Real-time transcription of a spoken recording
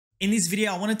In this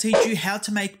video, I want to teach you how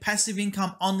to make passive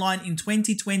income online in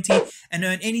 2020 and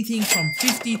earn anything from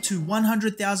 $50,000 to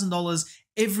 $100,000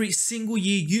 every single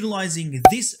year utilizing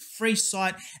this free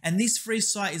site. And this free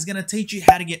site is going to teach you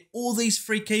how to get all these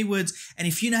free keywords. And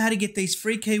if you know how to get these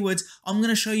free keywords, I'm going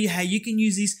to show you how you can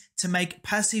use this to make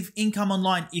passive income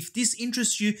online. If this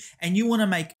interests you and you want to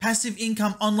make passive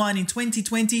income online in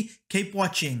 2020, keep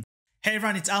watching. Hey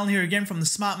everyone, it's Alan here again from the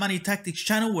Smart Money Tactics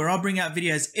channel, where I bring out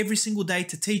videos every single day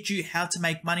to teach you how to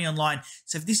make money online.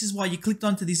 So if this is why you clicked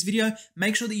onto this video,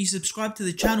 make sure that you subscribe to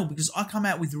the channel, because I come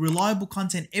out with reliable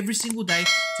content every single day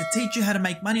to teach you how to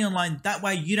make money online. That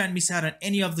way you don't miss out on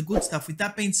any of the good stuff. With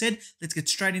that being said, let's get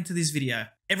straight into this video.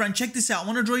 Everyone, check this out. I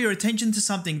want to draw your attention to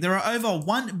something. There are over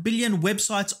 1 billion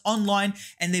websites online,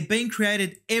 and they're being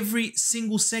created every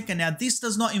single second. Now, this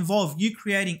does not involve you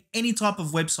creating any type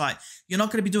of website. You're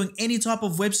not going to be doing any type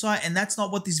of website, and that's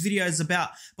not what this video is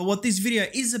about. But what this video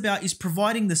is about is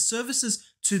providing the services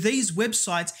to these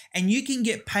websites, and you can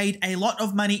get paid a lot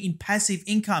of money in passive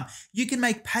income. You can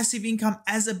make passive income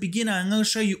as a beginner. I'm going to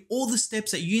show you all the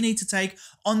steps that you need to take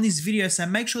on this video. So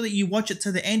make sure that you watch it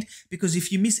to the end, because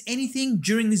if you miss anything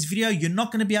during this video, you're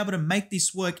not going to be able to make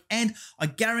this work. And I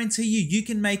guarantee you, you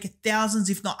can make thousands,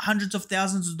 if not hundreds of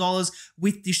thousands of dollars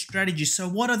with this strategy. So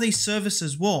what are these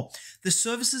services? Well, the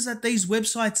services that these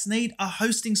websites need are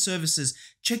hosting services.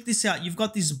 Check this out. You've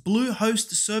got this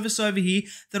Bluehost service over here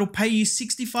that'll pay you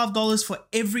 $65 for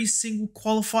every single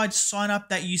qualified sign up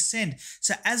that you send.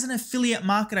 So as an affiliate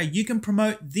marketer, you can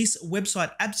promote this website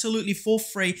absolutely for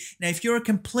free. Now, if you're a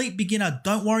complete beginner,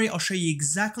 don't worry. I'll show you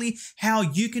exactly how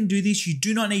you can do this. You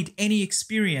do not need any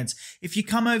experience. If you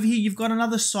come over here, you've got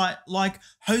another site like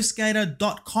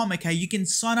HostGator.com. Okay, you can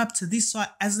sign up to this site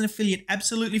as an affiliate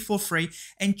absolutely for free.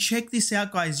 And check this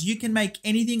out, guys. You can make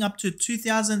anything up to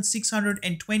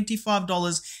 $2,625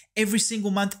 every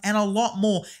single month, and a lot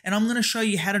more. And I'm going to show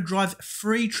you how to drive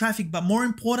free traffic, but more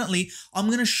importantly, I'm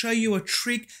going to show you a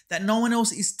trick that no one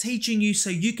else is teaching you, so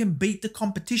you can beat the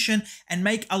competition and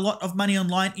make a lot of money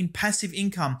online in passive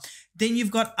income. Then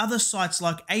you've got other sites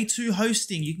like A2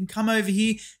 Hosting. You can come over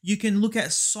here, you can look at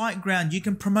SiteGround, you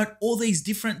can promote all these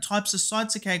different types of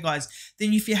sites, okay guys.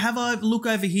 Then if you have a look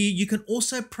over here, you can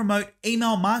also promote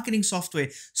email marketing software.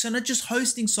 So not just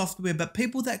hosting software, but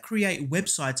people that create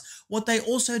websites, what they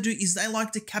also do is they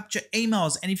like to capture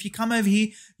emails. And if you come over here,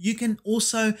 you can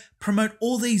also promote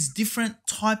all these different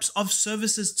types of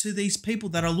services to these people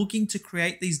that are looking to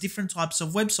create these different types of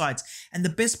websites. And the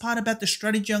best part about the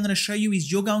strategy I'm going to show you is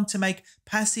you're going to make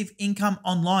passive income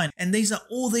online. And these are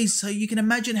all these, so you can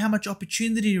imagine how much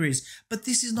opportunity there is. But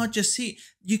this is not just it.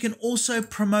 You can also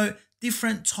promote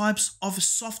different types of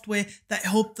software that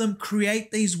help them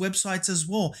create these websites as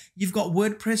well. You've got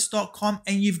WordPress.com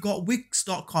and you've got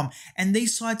Wix.com, and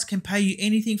these sites can pay you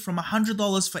anything from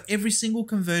 $100 for every single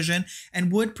conversion,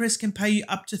 and WordPress can pay you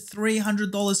up to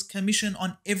 $300 commission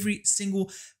on every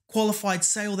single qualified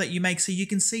sale that you make. So you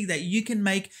can see that you can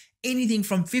make anything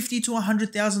from $50,000 to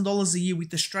 $100,000 a year with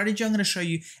the strategy I'm going to show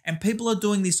you, and people are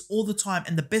doing this all the time.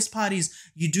 And the best part is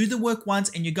you do the work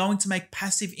once and you're going to make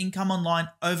passive income online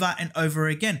over and over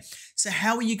again. So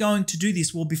how are you going to do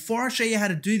this? Well, before I show you how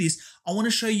to do this, I want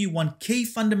to show you one key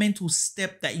fundamental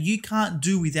step that you can't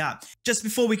do without. Just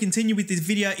before we continue with this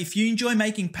video, if you enjoy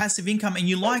making passive income and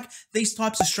you like these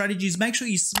types of strategies, make sure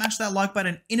you smash that like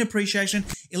button in appreciation.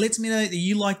 It lets me know that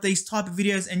you like these type of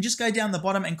videos, and just go down the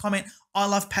bottom and comment, "I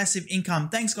love passive income."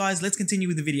 Thanks guys, let's continue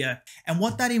with the video. And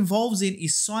what that involves in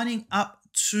is signing up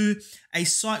to a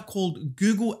site called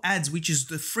Google Ads, which is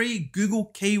the free Google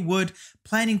keyword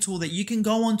planning tool that you can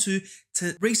go onto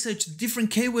to research the different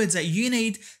keywords that you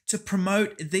need to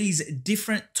promote these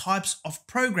different types of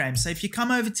programs. So if you come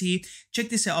over to here, check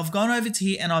this out. I've gone over to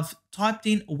here and I've typed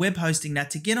in web hosting. Now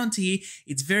to get onto here,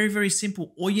 it's very, very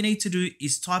simple. All you need to do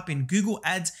is type in Google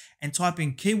Ads and type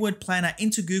in keyword planner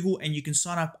into Google, and you can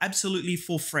sign up absolutely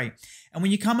for free. And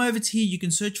when you come over to here, you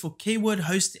can search for web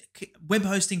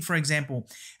hosting, for example.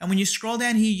 And when you scroll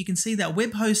down here, you can see that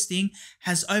web hosting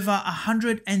has over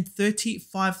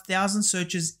 135,000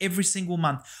 searches every single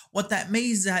month. What that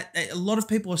means is that a lot of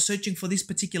people are searching for this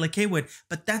particular keyword,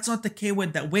 but that's not the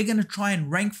keyword that we're going to try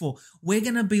and rank for. We're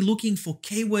going to be looking for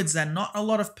keywords that not a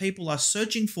lot of people are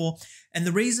searching for. And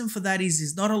the reason for that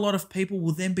is not a lot of people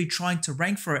will then be trying to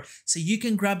rank for it. So you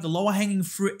can grab the lower hanging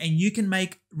fruit and you can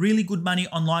make really good money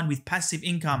online with passive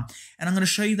income. And I'm going to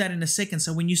show you that in a second.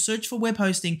 So when you search for web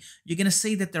hosting, you're going to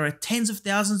see that there are tens of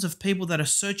thousands of people that are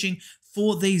searching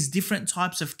for these different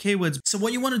types of keywords. So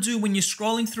what you want to do when you're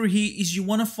scrolling through here is you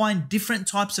want to find different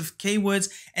types of keywords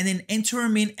and then enter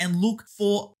them in and look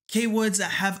for keywords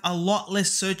that have a lot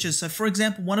less searches. So for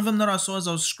example, one of them that I saw as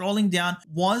I was scrolling down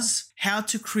was how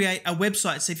to create a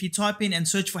website. So if you type in and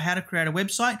search for how to create a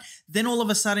website, then all of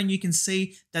a sudden you can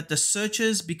see that the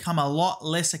searches become a lot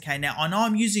less. Okay, now I know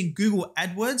I'm using Google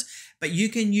AdWords, but you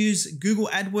can use Google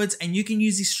AdWords and you can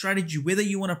use this strategy, whether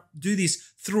you want to do this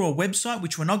through a website,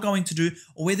 which we're not going to do,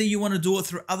 or whether you want to do it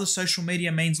through other social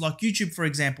media means like YouTube, for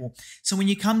example. So when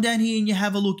you come down here and you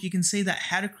have a look, you can see that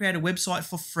how to create a website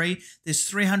for free, there's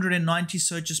 390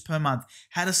 searches per month.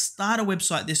 How to start a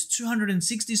website, there's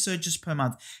 260 searches per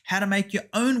month. How to make your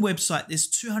own website, there's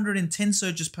 210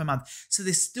 searches per month. So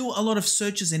there's still a lot of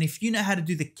searches, and if you know how to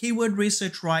do the keyword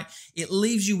research right, it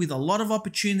leaves you with a lot of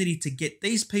opportunity to get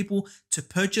these people to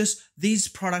purchase these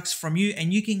products from you,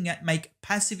 and you can make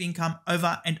passive income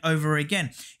over and over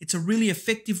again. It's a really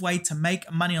effective way to make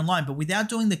money online, but without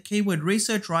doing the keyword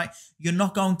research right, you're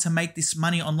not going to make this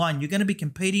money online. You're going to be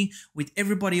competing with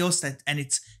everybody else and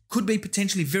it's could be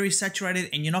potentially very saturated,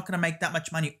 and you're not going to make that much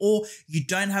money, or you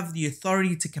don't have the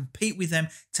authority to compete with them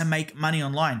to make money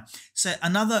online. So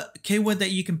another keyword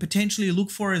that you can potentially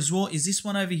look for as well is this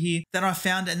one over here that I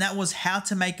found, and that was how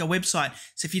to make a website.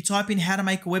 So if you type in how to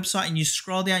make a website and you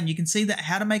scroll down, you can see that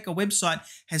how to make a website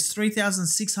has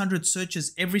 3,600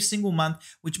 searches every single month,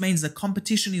 which means the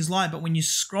competition is live. But when you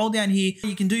scroll down here, what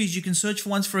you can do is you can search for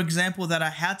ones, for example, that are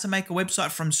how to make a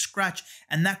website from scratch,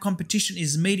 and that competition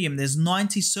is medium. There's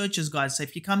 90 searches, guys. So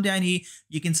if you come down here,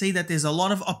 you can see that there's a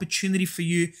lot of opportunity for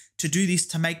you to do this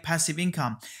to make passive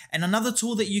income. And another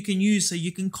tool that you can use, so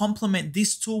you can complement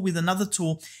this tool with another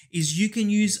tool, is you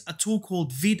can use a tool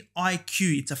called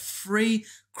vidIQ. It's a free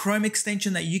Chrome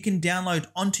extension that you can download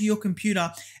onto your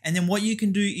computer, and then what you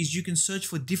can do is you can search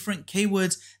for different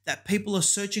keywords that people are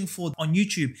searching for on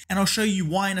YouTube, and I'll show you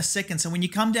why in a second. So when you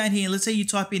come down here, let's say you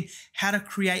type in how to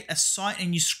create a site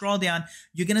and you scroll down,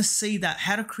 you're going to see that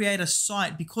how to create a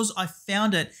site, because I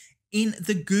found it in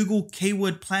the Google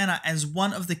Keyword Planner as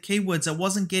one of the keywords that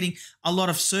wasn't getting a lot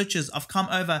of searches. I've come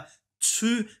over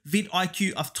to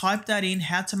vidIQ, I've typed that in,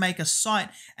 how to make a site,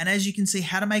 and as you can see,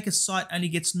 how to make a site only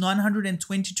gets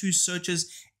 922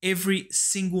 searches every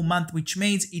single month, which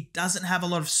means it doesn't have a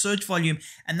lot of search volume,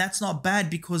 and that's not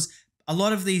bad because a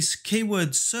lot of these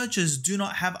keyword searches do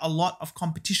not have a lot of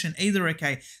competition either,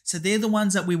 okay? So they're the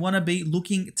ones that we want to be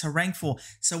looking to rank for.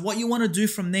 So what you want to do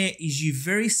from there is you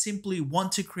very simply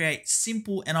want to create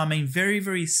simple, and I mean very,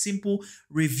 very simple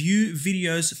review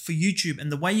videos for YouTube.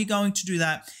 And the way you're going to do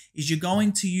that is you're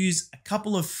going to use a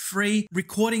couple of free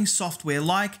recording software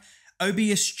like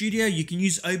OBS Studio. You can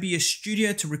use OBS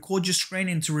Studio to record your screen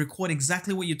and to record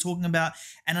exactly what you're talking about.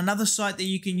 And another site that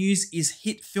you can use is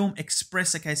Hit Film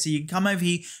Express. Okay, so you can come over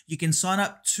here, you can sign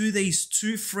up to these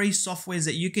two free softwares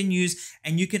that you can use,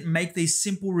 and you can make these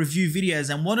simple review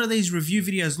videos. And what do these review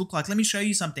videos look like? Let me show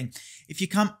you something. If you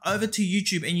come over to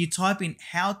YouTube and you type in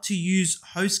how to use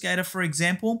HostGator, for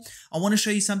example, I want to show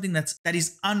you something that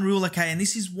is unreal, okay? And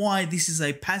this is why this is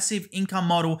a passive income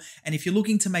model. And if you're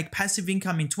looking to make passive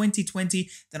income in 2020,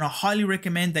 then I highly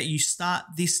recommend that you start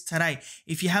this today.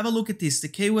 If you have a look at this, the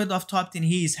keyword I've typed in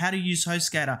here is how to use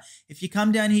HostGator. If you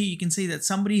come down here, you can see that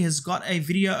somebody has got a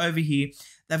video over here.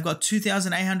 They've got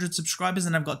 2,800 subscribers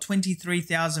and they've got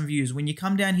 23,000 views. When you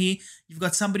come down here, you've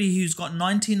got somebody who's got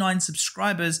 99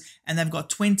 subscribers and they've got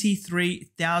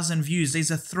 23,000 views.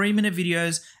 These are 3-minute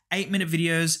videos, 8-minute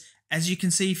videos. As you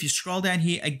can see, if you scroll down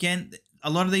here, again, a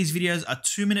lot of these videos are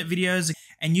 2-minute videos,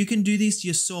 and you can do this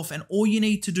yourself. And all you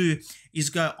need to do is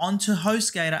go onto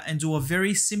HostGator and do a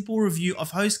very simple review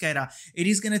of HostGator. It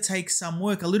is going to take some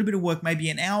work, a little bit of work, maybe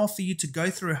an hour for you to go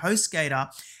through HostGator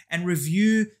and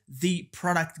review the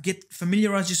product,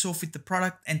 familiarize yourself with the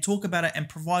product and talk about it and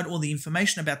provide all the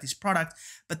information about this product.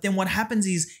 But then what happens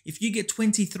is if you get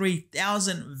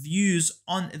 23,000 views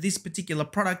on this particular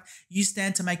product, you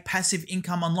stand to make passive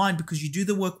income online because you do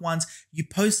the work once, you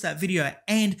post that video,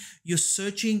 and you're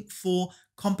searching for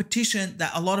competition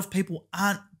that a lot of people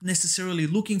aren't necessarily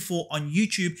looking for on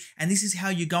YouTube, and this is how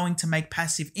you're going to make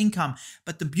passive income.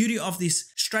 But the beauty of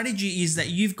this strategy is that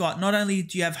you've got, not only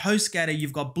do you have HostGator,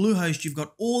 you've got Bluehost, you've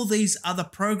got all these other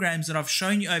programs that I've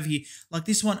shown you over here, like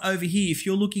this one over here. If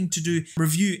you're looking to do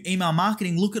review email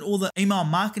marketing, look at all the email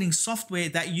marketing software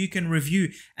that you can review,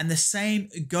 and the same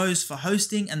goes for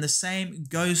hosting, and the same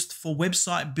goes for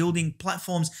website building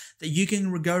platforms that you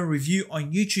can go review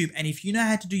on YouTube. And if you know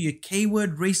how to do your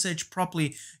keyword research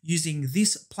properly using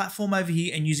this platform over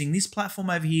here and using this platform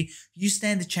over here, you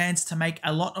stand a chance to make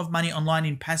a lot of money online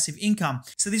in passive income.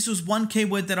 So this was one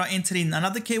keyword that I entered in.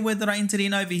 Another keyword that I entered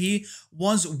in over here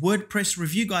was WordPress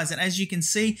review, guys. And as you can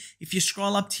see, if you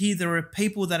scroll up to here, there are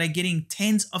people that are getting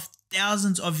tens of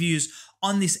thousands of views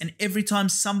on this. And every time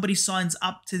somebody signs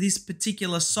up to this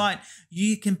particular site,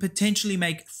 you can potentially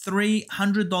make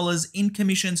 $300 in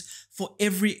commissions for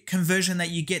every conversion that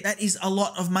you get. That is a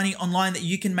lot of money online that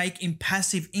you can make in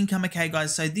passive income, okay,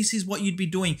 guys? So this is what you'd be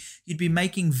doing. You'd be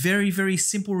making very, very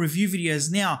simple review videos.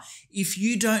 Now, if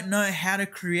you don't know how to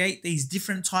create these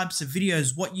different types of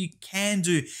videos, what you can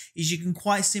do is you can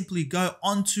quite simply go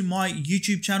onto my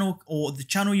YouTube channel or the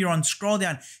channel you're on, scroll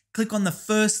down, click on the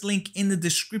first link in the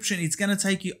description. It's going to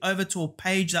take you over to a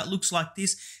page that looks like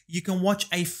this. You can watch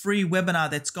a free webinar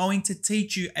that's going to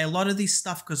teach you a lot of this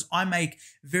stuff, because I make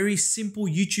very simple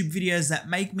YouTube videos that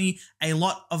make me a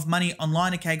lot of money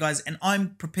online, okay, guys? And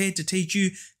I'm prepared to teach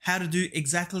you how to do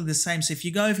exactly the same. So if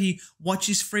you go over here, watch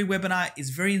this free webinar, it's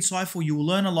very insightful. You will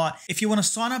learn a lot. If you want to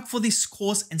sign up for this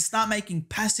course and start making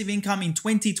passive income in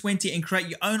 2020 and create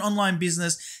your own online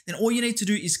business, then all you need to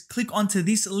do is click onto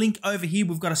this link over here.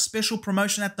 We've got a special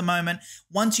promotion at the moment.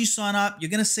 Once you sign up,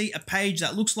 you're going to see a page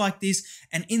that looks like this.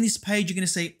 And in this page, you're going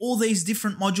to see all these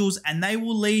different modules, and they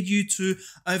will lead you to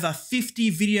over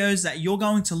 50 videos that you're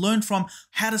going to learn from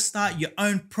how to start your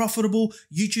own profitable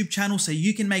YouTube channel so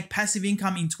you can make passive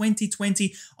income in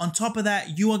 2020. On top of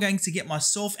that, you are going to get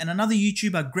myself and another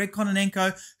YouTuber, Greg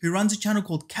Kononenko, who runs a channel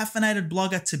called Caffeinated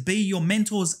Blogger, to be your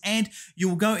mentors, and you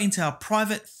will go into our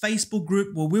private Facebook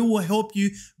group where we will help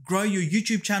you grow your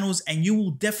YouTube channels, and you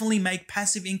will definitely make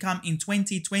passive income in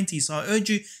 2020. So I urge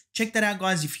you, check that out,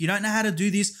 guys. If you don't know how to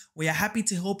do this, we are happy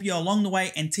to help you along the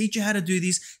way and teach you how to do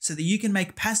this so that you can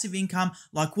make passive income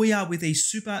like we are with these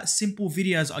super simple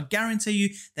videos. I guarantee you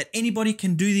that anybody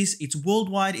can do this. It's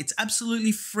worldwide. It's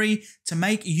absolutely free to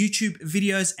make YouTube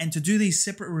videos and to do these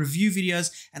separate review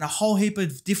videos and a whole heap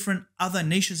of different other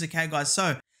niches, okay, guys?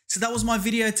 So that was my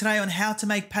video today on how to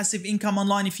make passive income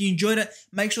online. If you enjoyed it,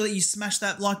 make sure that you smash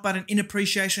that like button in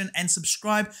appreciation and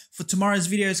subscribe for tomorrow's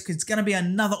videos, because it's going to be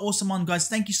another awesome one, guys.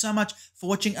 Thank you so much for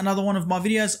watching another one of my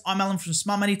videos. I'm Alan from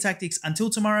Smart Money Tactics. Until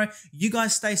tomorrow, you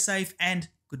guys stay safe and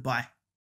goodbye.